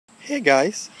Hey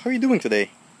guys, how are you doing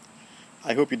today?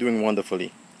 I hope you're doing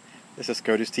wonderfully. This is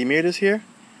Curtis Tomatoes here,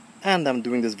 and I'm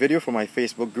doing this video for my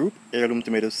Facebook group, Heirloom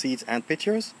Tomato Seeds and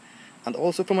Pictures, and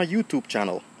also for my YouTube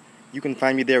channel. You can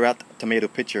find me there at Tomato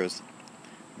Pictures.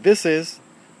 This is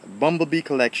Bumblebee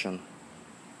Collection.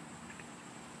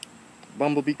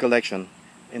 Bumblebee Collection.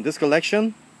 In this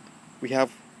collection, we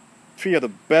have 3 of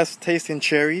the best tasting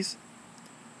cherries.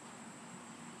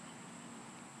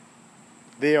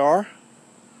 They are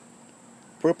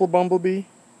Purple Bumblebee,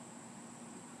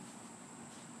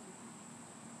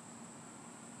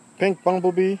 Pink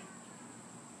Bumblebee,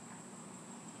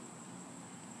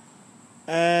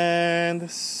 and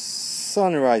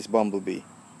Sunrise Bumblebee.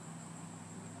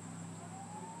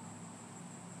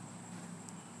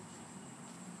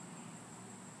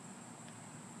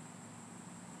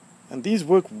 And these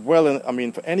work well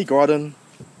for any garden.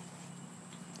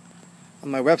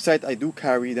 On my website I do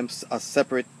carry them as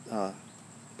separate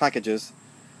packages,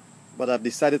 but I've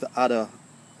decided to add a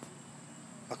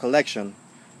collection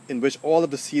in which all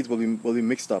of the seeds will be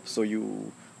mixed up, so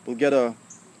you will get a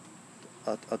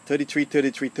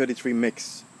 33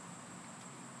 mix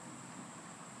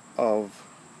of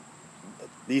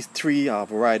these 3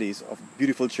 varieties of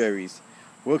beautiful cherries.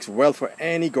 Works well for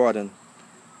any garden.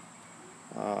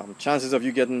 Chances of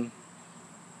you getting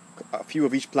a few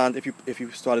of each plant, if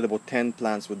you started about 10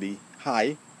 plants, would be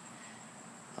high.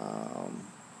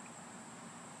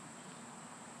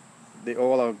 They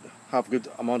all have good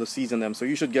amount of seeds in them, so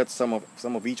you should get some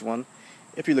of each one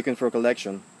if you're looking for a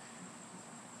collection.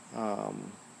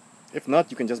 If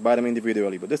not, you can just buy them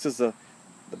individually. But this is the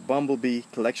Bumblebee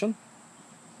collection: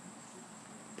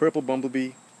 Purple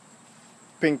Bumblebee,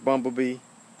 Pink Bumblebee,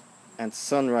 and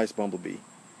Sunrise Bumblebee.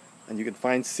 And you can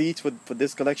find seeds for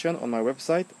this collection on my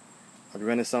website at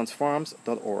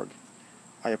renaissancefarms.org.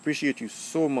 I appreciate you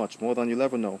so much, more than you'll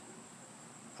ever know.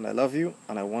 And I love you,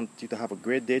 and I want you to have a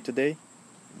great day today.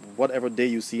 Whatever day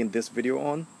you see in this video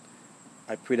on,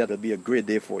 I pray that it'll be a great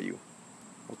day for you.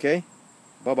 Okay?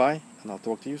 Bye-bye, and I'll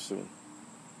talk to you soon.